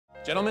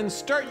Gentlemen,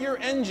 start your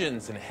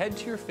engines and head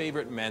to your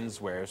favorite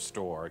menswear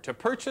store to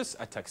purchase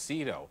a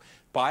tuxedo.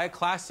 Buy a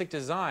classic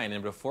design,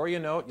 and before you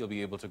know it, you'll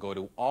be able to go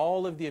to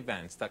all of the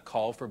events that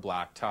call for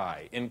black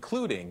tie,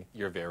 including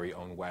your very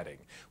own wedding.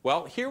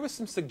 Well, here with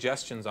some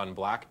suggestions on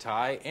black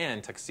tie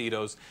and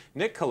tuxedos,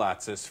 Nick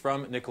Kalatzis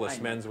from Nicolas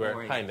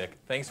Menswear. Hi, Nick.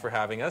 Thanks for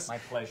having us. My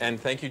pleasure. And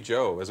thank you,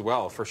 Joe, as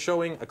well, for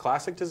showing a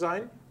classic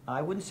design.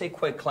 I wouldn't say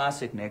quite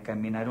classic, Nick. I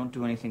mean, I don't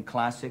do anything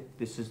classic.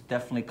 This is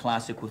definitely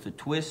classic with a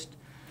twist.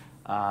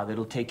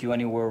 That'll take you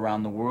anywhere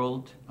around the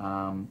world.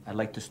 I'd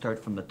like to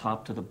start from the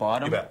top to the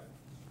bottom. You bet.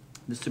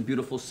 This is a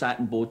beautiful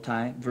satin bow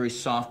tie, very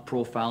soft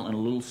profile and a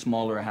little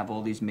smaller. I have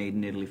all these made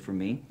in Italy for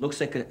me. Looks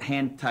like a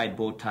hand-tied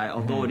bow tie,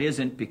 although it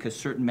isn't, because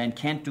certain men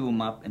can't do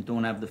them up and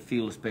don't have the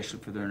feel, especially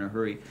if they're in a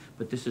hurry.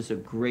 But this is a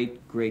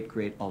great, great,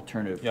 great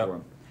alternative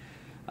for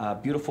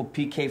them. Beautiful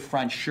PK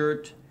front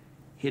shirt,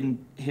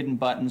 hidden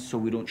buttons so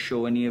we don't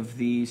show any of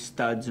the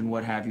studs and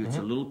what have you. It's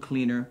a little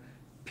cleaner.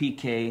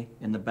 PK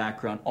in the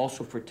background,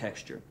 also for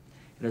texture.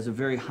 It has a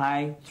very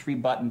high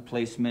 3-button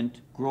placement,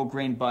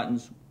 grain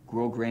buttons,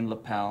 grain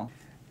lapel.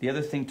 The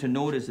other thing to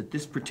note is that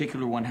this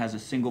particular one has a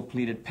single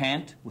pleated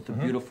pant with a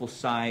beautiful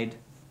side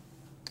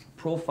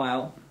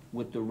profile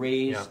with the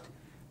raised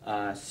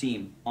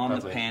seam on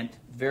the pant.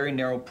 Very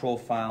narrow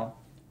profile,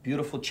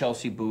 beautiful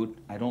Chelsea boot.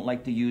 I don't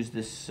like to use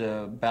this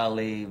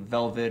ballet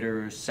velvet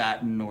or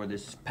satin or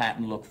this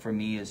patent look. For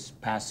me is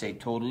passé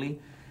totally.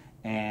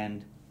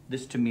 And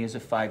this to me is a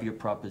 5-year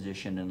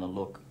proposition in the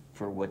look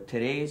for what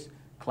today's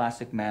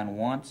classic man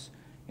wants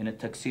in a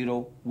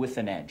tuxedo with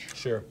an edge.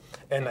 Sure.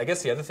 And I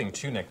guess the other thing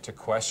too, Nick, to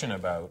question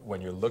about when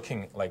you're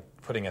looking, like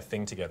putting a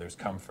thing together is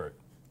comfort.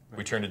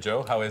 We turn to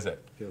Joe. How is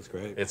it? Feels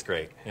great. It's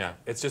great. Yeah.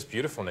 It's just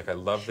beautiful, Nick. I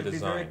love the design.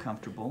 Should be very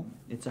comfortable.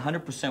 It's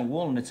 100%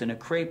 wool and it's in a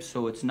crepe,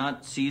 so it's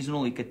not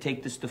seasonal. He could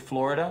take this to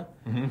Florida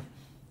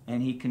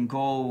and he can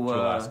go to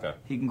Alaska.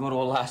 He can go to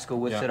Alaska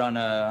with it on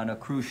a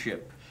cruise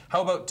ship.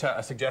 How about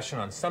a suggestion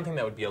on something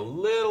that would be a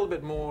little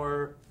bit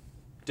more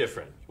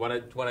different?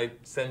 Want to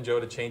send Joe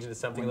to change it to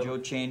something? When Joe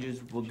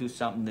changes, we'll do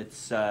something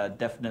that's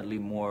definitely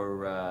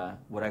more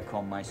what I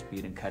call my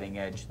speed and cutting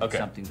edge.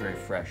 Something very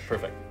fresh.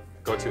 Perfect.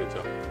 Go to it,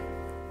 Joe.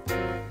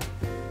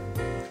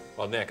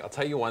 Well, Nick, I'll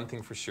tell you one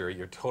thing for sure.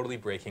 You're totally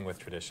breaking with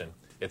tradition.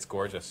 It's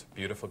gorgeous.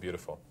 Beautiful,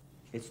 beautiful.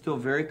 It's still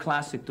very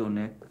classic, though,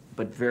 Nick,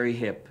 but very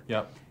hip.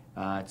 Yep.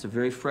 It's a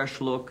very fresh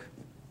look.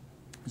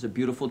 It's a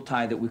beautiful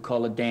tie that we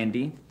call a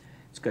dandy.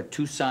 It's got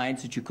 2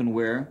 sides that you can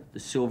wear, the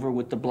silver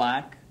with the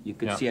black. You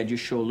can see I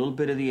just show a little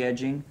bit of the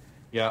edging.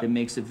 That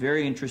makes it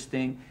very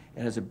interesting.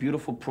 It has a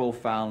beautiful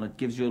profile, and it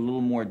gives you a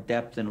little more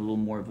depth and a little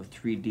more of a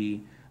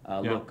 3D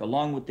look.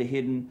 Along with the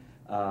hidden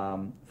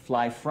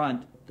fly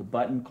front, the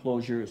button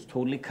closure is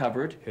totally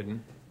covered.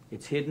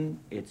 It's hidden.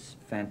 It's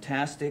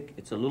fantastic.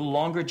 It's a little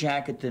longer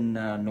jacket than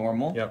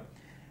normal.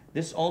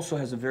 This also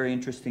has a very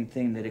interesting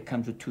thing that it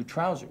comes with 2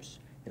 trousers.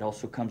 It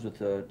also comes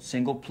with a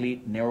single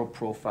pleat, narrow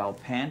profile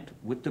pant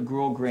with the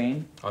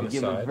grain to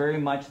give it very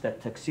much that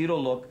tuxedo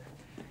look.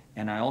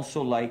 And I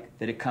also like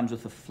that it comes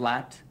with a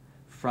flat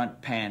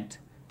front pant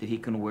that he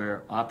can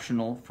wear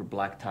optional for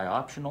black tie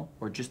optional,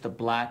 or just a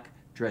black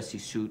dressy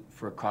suit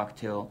for a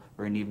cocktail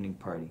or an evening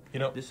party. You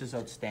know, this is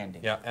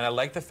outstanding. Yeah, and I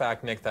like the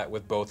fact, Nick, that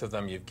with both of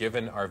them, you've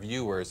given our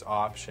viewers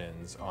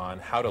options on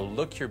how to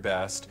look your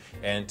best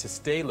and to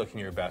stay looking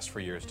your best for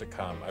years to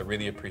come. I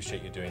really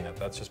appreciate you doing that.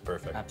 That's just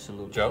perfect.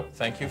 Absolutely. Joe,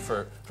 thank you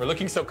for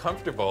looking so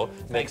comfortable.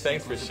 Nick,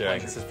 thanks for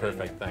sharing. This is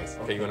perfect. Thanks.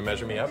 Okay, you want to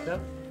measure me up now?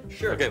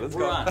 Sure. Okay, let's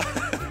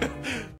go.